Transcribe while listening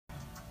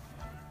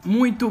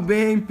Muito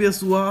bem,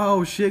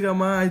 pessoal, chega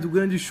mais, o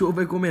grande show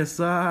vai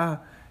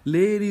começar.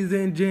 Ladies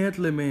and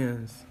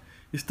gentlemen,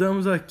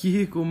 estamos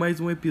aqui com mais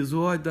um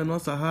episódio da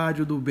nossa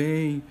Rádio do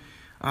Bem,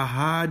 a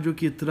rádio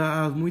que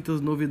traz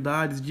muitas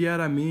novidades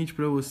diariamente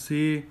para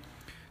você.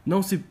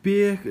 Não se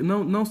perca,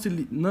 não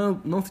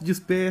se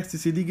disperse,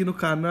 se ligue no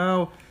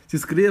canal, se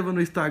inscreva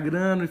no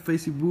Instagram, no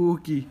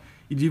Facebook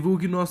e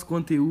divulgue nosso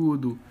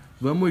conteúdo.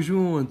 Vamos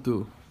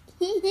junto!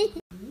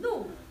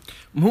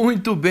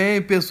 Muito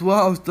bem,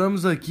 pessoal,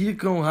 estamos aqui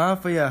com o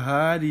Rafa e a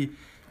Hari.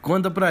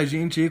 Conta pra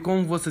gente aí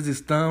como vocês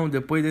estão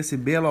depois desse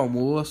belo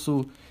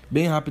almoço,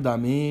 bem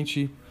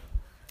rapidamente.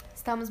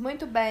 Estamos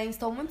muito bem,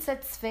 estou muito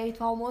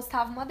satisfeito, o almoço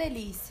estava uma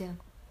delícia.